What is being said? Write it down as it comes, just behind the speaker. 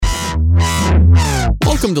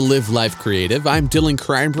Welcome to Live Life Creative. I'm Dylan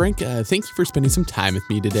Kreinbrink. Thank you for spending some time with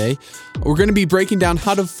me today. We're going to be breaking down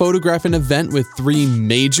how to photograph an event with 3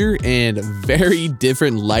 major and very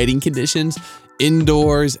different lighting conditions: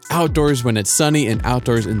 indoors, outdoors when it's sunny, and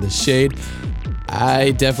outdoors in the shade.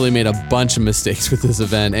 I definitely made a bunch of mistakes with this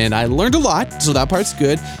event, and I learned a lot, so that part's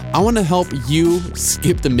good. I want to help you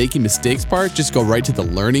skip the making mistakes part, just go right to the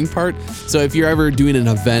learning part. So if you're ever doing an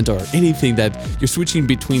event or anything that you're switching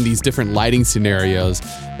between these different lighting scenarios,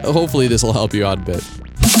 hopefully this will help you out a bit.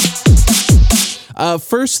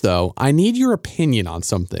 First, though, I need your opinion on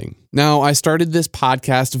something. Now, I started this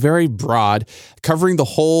podcast very broad, covering the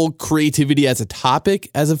whole creativity as a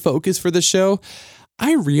topic as a focus for the show.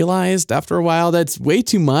 I realized after a while that's way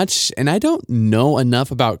too much, and I don't know enough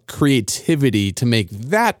about creativity to make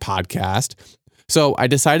that podcast. So I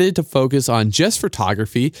decided to focus on just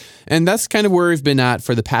photography, and that's kind of where I've been at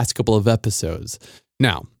for the past couple of episodes.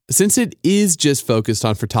 Now, since it is just focused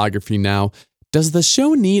on photography now, does the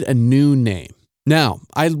show need a new name? Now,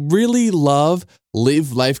 I really love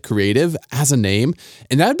Live Life Creative as a name,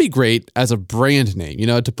 and that'd be great as a brand name,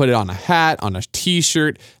 to put it on a hat, on a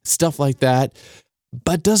t-shirt, stuff like that.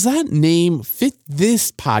 But does that name fit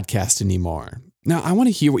this podcast anymore? Now, I want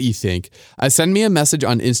to hear what you think. Send me a message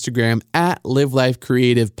on Instagram at Live Life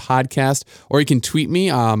Creative Podcast, or you can tweet me.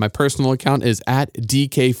 My personal account is at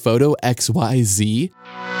DKPhotoXYZ.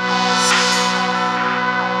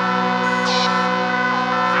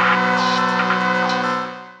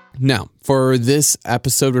 Now, for this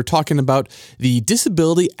episode, we're talking about the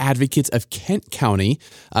Disability Advocates of Kent County.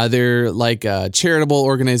 They're like a charitable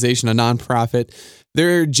organization, a nonprofit.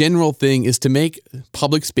 Their general thing is to make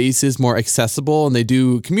public spaces more accessible, and they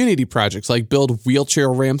do community projects like build wheelchair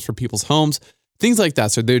ramps for people's homes, things like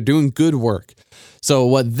that. So they're doing good work. So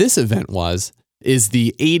what this event is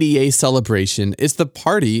the ADA celebration. It's the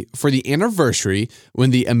party for the anniversary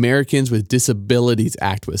when the Americans with Disabilities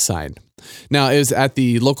Act was signed. Now, it was at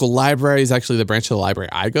the local library. It's actually the branch of the library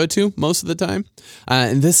I go to most of the time.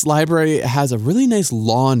 And this library has a really nice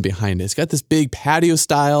lawn behind it. It's got this big patio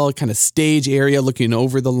style kind of stage area looking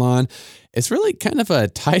over the lawn. It's really kind of a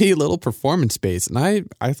tidy little performance space. And I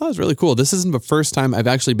thought it was really cool. This isn't the first time I've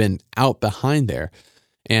actually been out behind there.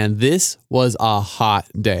 And this was a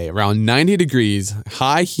hot day, around 90 degrees,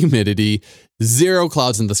 high humidity, 0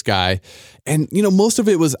 clouds in the sky. And, most of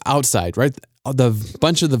it was outside, right? The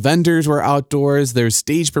bunch of the vendors were outdoors. There's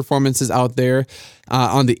stage performances out there.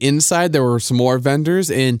 On the inside, there were some more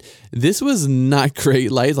vendors. And this was not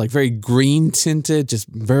great light, like very green tinted, just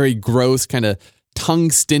very gross, kind of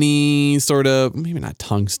tungsten-y sort of, maybe not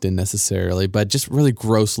tungsten necessarily, but just really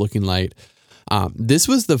gross looking light. This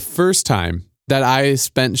was the first time that I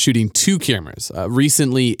spent shooting 2 cameras.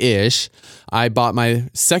 Recently-ish, I bought my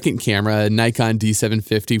second camera, a Nikon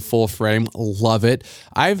D750 full frame. Love it.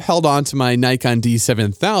 I've held on to my Nikon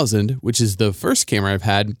D7000, which is the first camera I've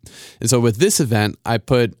had. And so with this event, I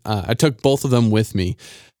took both of them with me.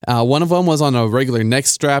 One of them was on a regular neck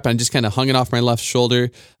strap. I just kind of hung it off my left shoulder.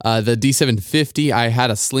 The D750, I had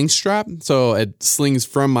a sling strap, so it slings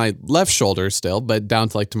from my left shoulder still, but down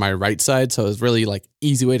to my right side. So it was really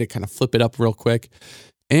easy way to kind of flip it up real quick.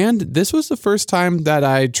 And this was the first time that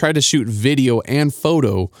I tried to shoot video and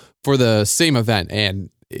photo for the same event, and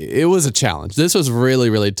it was a challenge. This was really,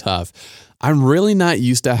 really tough. I'm really not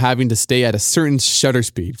used to having to stay at a certain shutter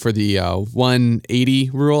speed for the 180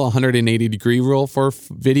 rule, 180 degree rule for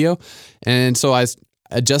video. And so I was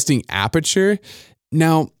adjusting aperture.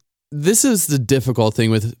 Now, this is the difficult thing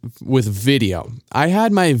with video. I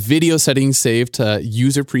had my video settings saved to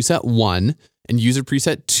user preset 1 and user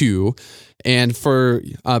preset 2. And for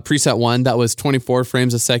preset 1, that was 24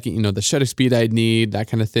 frames a second, the shutter speed I'd need, that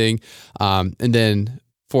kind of thing. And then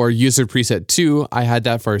for user preset 2, I had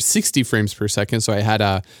that for 60 frames per second. So I had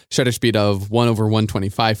a shutter speed of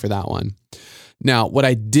 1/125 for that one. Now, what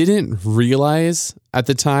I didn't realize at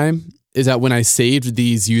the time is that when I saved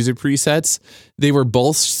these user presets, they were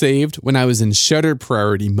both saved when I was in shutter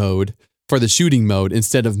priority mode for the shooting mode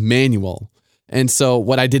instead of manual. And so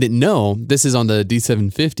what I didn't know, this is on the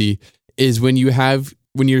D750, is when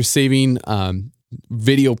you're saving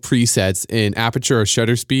video presets in aperture or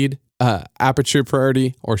shutter speed, aperture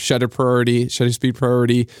priority or shutter speed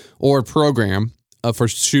priority, or program for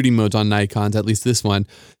shooting modes on Nikons, at least this one,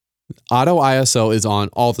 auto ISO is on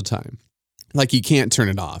all the time. You can't turn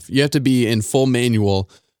it off. You have to be in full manual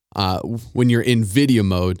when you're in video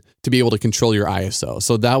mode to be able to control your ISO.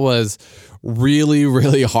 So that was really,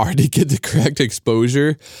 really hard to get the correct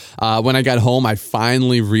exposure. When I got home, I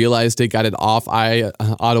finally realized it, got it off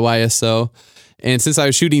auto ISO. And since I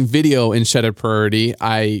was shooting video in shutter priority,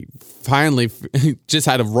 I finally just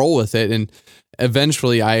had to roll with it. And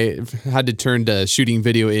eventually I had to turn to shooting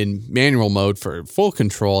video in manual mode for full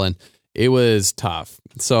control, and it was tough.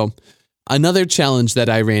 So another challenge that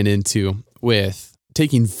I ran into with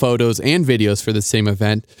taking photos and videos for the same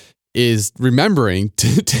event is remembering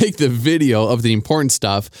to take the video of the important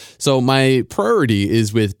stuff. So my priority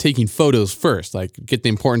is with taking photos first, like get the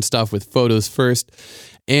important stuff with photos first.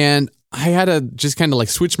 And I had to just kind of like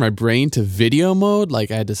switch my brain to video mode.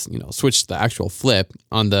 Like I had to, switch the actual flip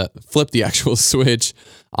the actual switch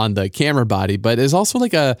on the camera body. But there's also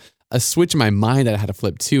like a switch in my mind that I had to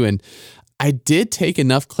flip too. And I did take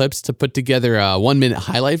enough clips to put together a 1-minute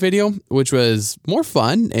highlight video, which was more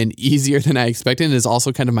fun and easier than I expected, and is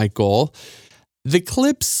also kind of my goal. The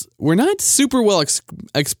clips were not super well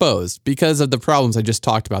exposed because of the problems I just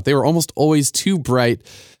talked about. They were almost always too bright,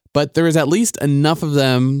 but there was at least enough of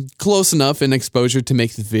them close enough in exposure to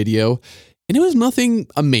make the video, and it was nothing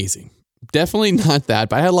amazing. Definitely not that,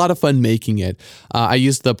 but I had a lot of fun making it. I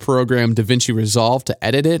used the program DaVinci Resolve to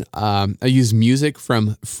edit it. I used music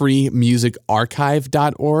from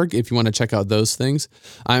freemusicarchive.org if you want to check out those things.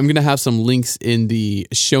 I'm going to have some links in the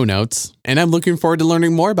show notes, and I'm looking forward to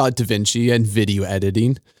learning more about DaVinci and video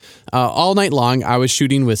editing. All night long, I was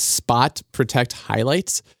shooting with Spot Protect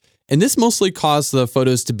highlights, and this mostly caused the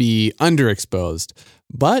photos to be underexposed.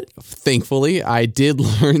 But thankfully, I did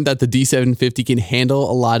learn that the D750 can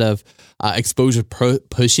handle a lot of exposure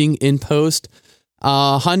pushing in post.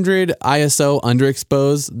 100 ISO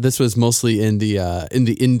underexposed. This was mostly in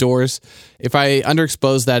the indoors. If I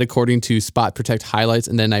underexpose that according to Spot Protect highlights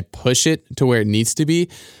and then I push it to where it needs to be,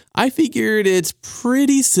 I figured it's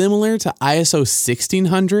pretty similar to ISO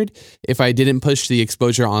 1600. If I didn't push the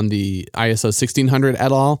exposure on the ISO 1600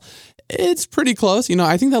 at all, it's pretty close.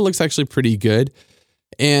 I think that looks actually pretty good.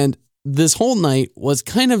 And this whole night was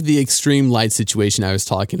kind of the extreme light situation I was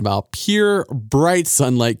talking about. Pure, bright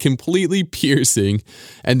sunlight, completely piercing.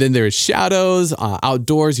 And then there's shadows,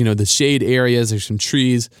 outdoors, the shade areas, there's some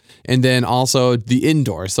trees. And then also the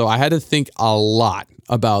indoor. So I had to think a lot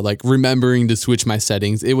about like remembering to switch my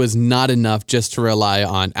settings. It was not enough just to rely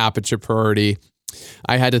on aperture priority.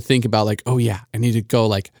 I had to think about like, oh yeah, I need to go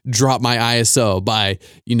like drop my ISO by,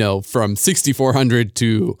 from 6400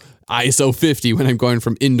 to ISO 50 when I'm going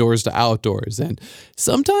from indoors to outdoors. And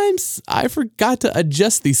sometimes I forgot to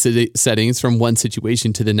adjust these settings from one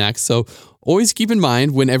situation to the next. So always keep in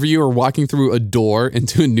mind whenever you are walking through a door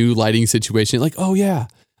into a new lighting situation, like, oh yeah,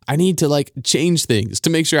 I need to like change things to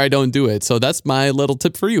make sure I don't do it. So that's my little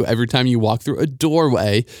tip for you. Every time you walk through a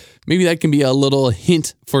doorway, maybe that can be a little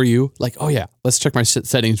hint for you. Like, oh yeah, let's check my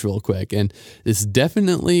settings real quick. And this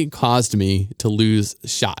definitely caused me to lose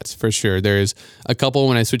shots for sure. There's a couple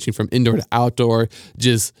when I was switching from indoor to outdoor,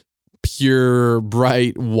 just pure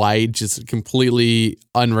bright white, just completely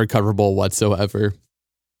unrecoverable whatsoever.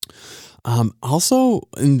 Also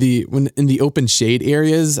in the open shade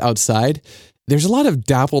areas outside, there's a lot of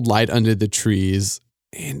dappled light under the trees,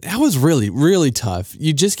 and that was really, really tough.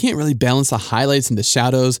 You just can't really balance the highlights and the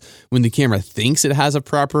shadows when the camera thinks it has a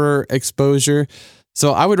proper exposure.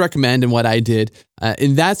 So I would recommend, and what I did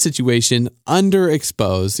in that situation,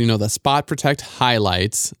 underexpose, the spot protect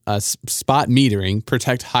highlights, spot metering,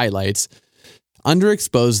 protect highlights,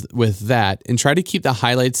 underexpose with that, and try to keep the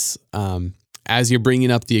highlights as you're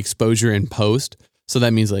bringing up the exposure in post. So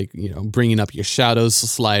that means like, bringing up your shadows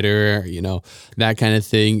slider, that kind of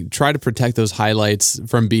thing. Try to protect those highlights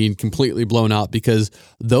from being completely blown out because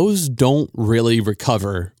those don't really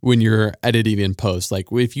recover when you're editing in post. Like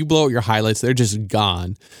if you blow out your highlights, they're just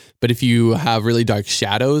gone. But if you have really dark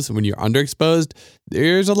shadows when you're underexposed,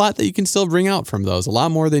 there's a lot that you can still bring out from those. A lot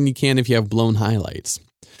more than you can if you have blown highlights.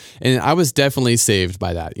 And I was definitely saved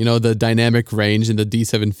by that. The dynamic range in the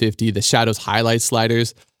D750, the shadows highlight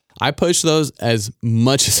sliders, I pushed those as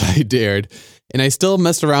much as I dared, and I still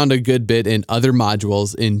messed around a good bit in other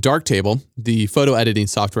modules. In Darktable, the photo editing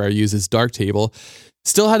software I use is Darktable.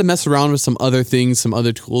 Still had to mess around with some other things, some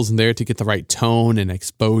other tools in there to get the right tone and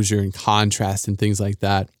exposure and contrast and things like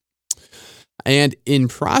that. And in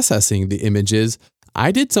processing the images,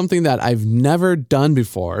 I did something that I've never done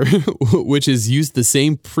before, which is use the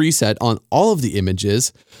same preset on all of the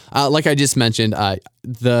images. Like I just mentioned,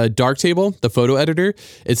 the Darktable, the photo editor,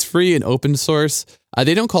 it's free and open source.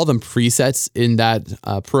 They don't call them presets in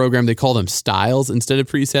that program. They call them styles instead of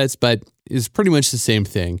presets, but it's pretty much the same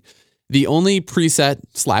thing. The only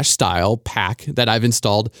preset/style pack that I've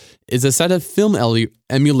installed is a set of film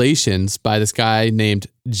emulations by this guy named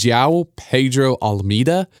João Pedro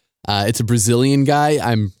Almeida. It's a Brazilian guy.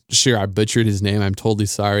 I'm sure I butchered his name. I'm totally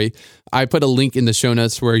sorry. I put a link in the show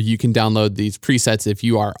notes where you can download these presets if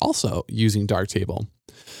you are also using Darktable.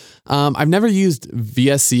 I've never used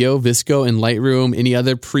VSCO in Lightroom, any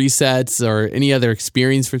other presets or any other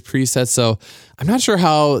experience with presets. So I'm not sure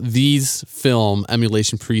how these film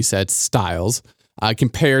emulation presets styles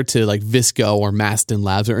compare to like VSCO or Mastin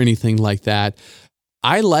Labs or anything like that.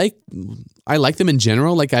 I like them in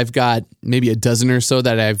general. Like I've got maybe a dozen or so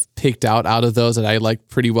that I've picked out of those that I like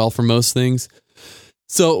pretty well for most things.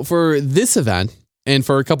 So for this event and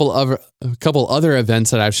for a couple other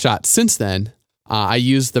events that I've shot since then, I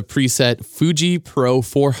used the preset Fuji Pro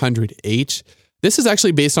 400H. This is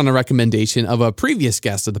actually based on a recommendation of a previous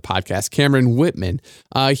guest of the podcast, Cameron Whitman.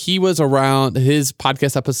 He was around, his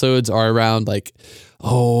podcast episodes are around like,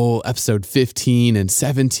 episode 15 and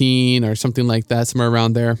 17 or something like that, somewhere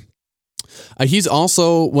around there. He's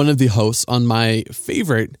also one of the hosts on my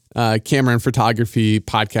favorite camera and photography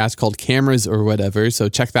podcast called Cameras or Whatever. So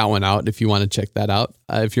check that one out if you want to check that out,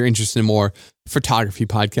 if you're interested in more photography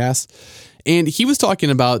podcasts. And he was talking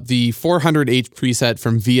about the 400H preset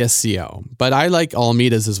from VSCO, but I like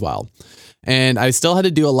Almeida's as well. And I still had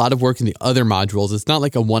to do a lot of work in the other modules. It's not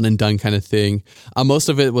like a one and done kind of thing. Most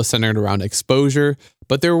of it was centered around exposure,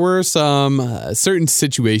 but there were some certain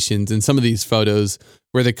situations in some of these photos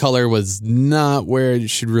where the color was not where it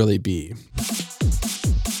should really be.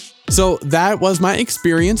 So that was my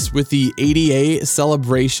experience with the ADA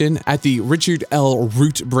celebration at the Richard L.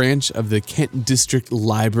 Root branch of the Kent District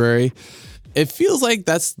Library. It feels like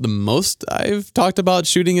that's the most I've talked about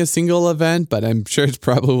shooting a single event, but I'm sure it's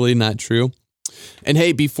probably not true. And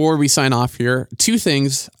hey, before we sign off here, two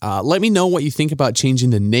things. Let me know what you think about changing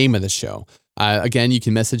the name of the show. Again, you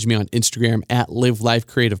can message me on Instagram at Live Life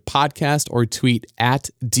Creative Podcast or tweet at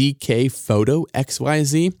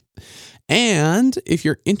DKPhotoXYZ. And if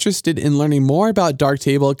you're interested in learning more about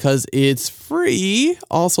Darktable, because it's free,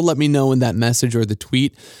 also let me know in that message or the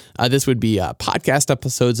tweet. This would be podcast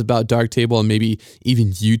episodes about Darktable and maybe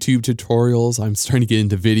even YouTube tutorials. I'm starting to get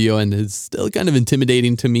into video and it's still kind of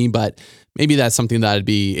intimidating to me, but maybe that's something that I'd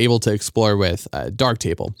be able to explore with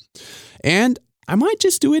Darktable. And I might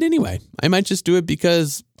just do it anyway. I might just do it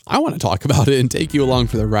because I want to talk about it and take you along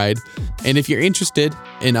for the ride. And if you're interested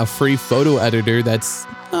in a free photo editor that's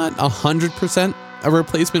not 100% a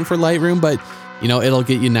replacement for Lightroom, but it'll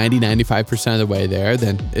get you 90-95% of the way there,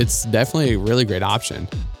 then it's definitely a really great option.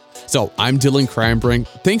 So I'm Dylan Kreinbrink.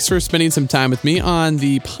 Thanks for spending some time with me on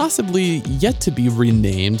the possibly yet to be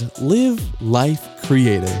renamed Live Life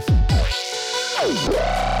Creative.